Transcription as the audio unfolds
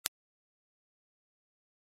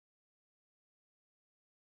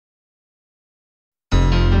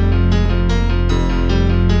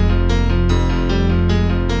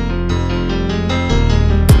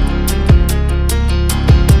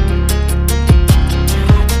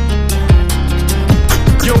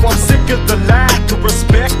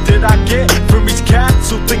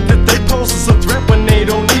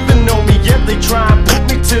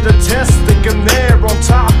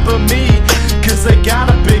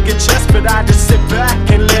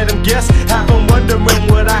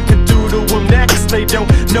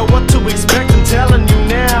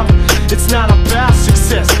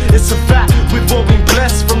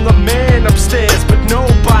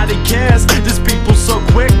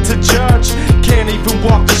judge. Can't even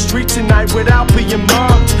walk the street tonight without being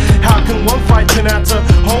mugged. How can one fight turn out to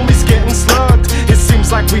homies getting slugged? It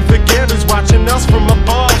seems like we forget who's watching us from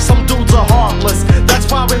above. Some dudes are heartless, that's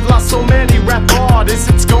why we've lost so many rap artists.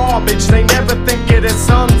 It's garbage, they never think of their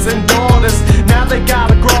sons and daughters. Now they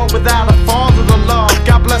gotta grow up without a father to love.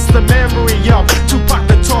 God bless the memory of Tupac,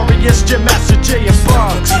 Notorious, Jim Master, J and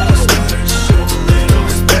Bugs.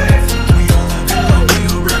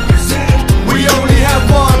 We only have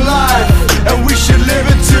one life, and we should live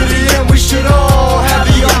it to the end. We should all have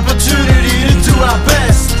the opportunity to do our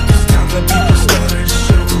best. It's time that people started to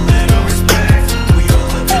show a little respect. We all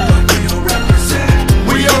have it, but we don't represent.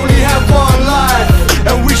 We only have one life,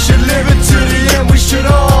 and we should live it to the end. We should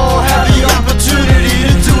all have the opportunity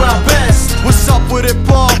to do our best. What's up with it,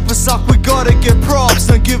 Bob? It's like we gotta get props.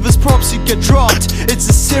 Don't give us props, you get dropped. It's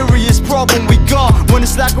a serious problem we got. When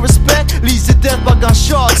it's lack of respect leads to death by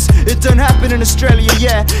gunshots. It don't happen in Australia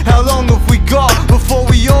yet. How long have we got before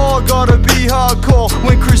we all gotta be hardcore?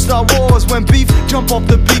 When crews start wars, when beef jump off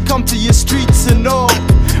the beat, come to your streets and all.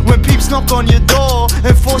 When peeps knock on your door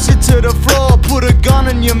and force you to the floor, put a gun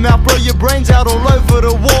in your mouth, blow your brains out all over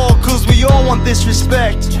the wall. Cause we all want this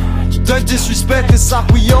respect. Don't disrespect us like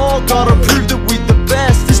we all gotta prove that we the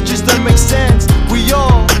best. This just don't make sense. We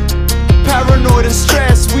all paranoid and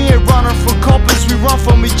stressed. We ain't running from coppers, we run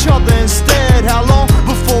from each other instead. How long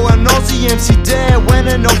before an Aussie MC dare, when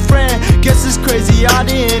an old friend gets this crazy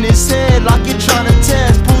idea in his head, like you're trying to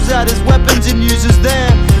test, pulls out his weapons and uses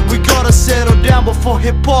them? We gotta settle down before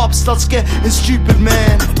hip-hop starts getting stupid,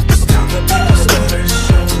 man. It's time that people started to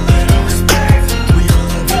show a little respect. We all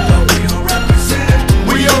have it, but we don't represent.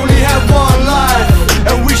 We only have one life,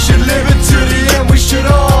 and we should live it to the end. We should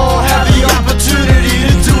all have the opportunity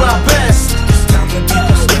to do our best. It's time that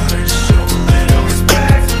people started to show a little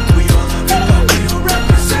respect. We all have it, but we don't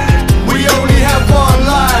represent. We only have one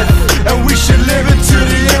life, and we should live it to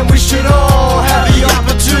the end. We should all have the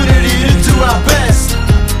opportunity to do our best.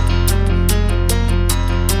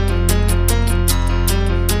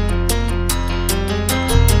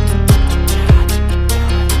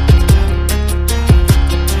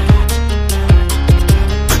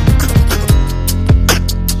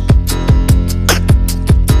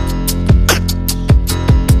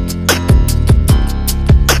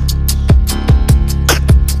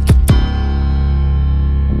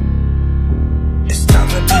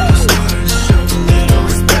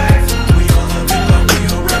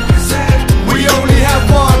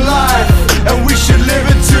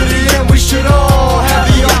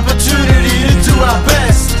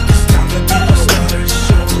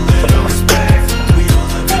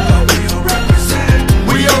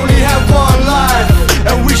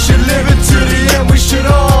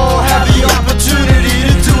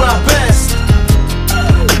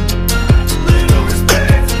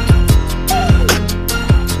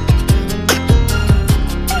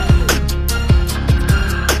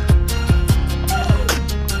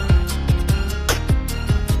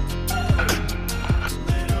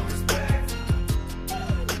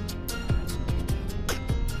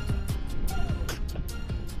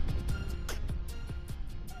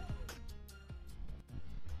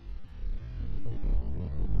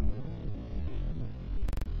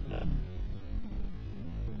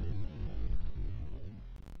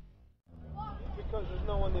 Because there's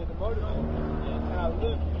no one there to motivate me, and I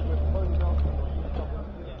live with motivation.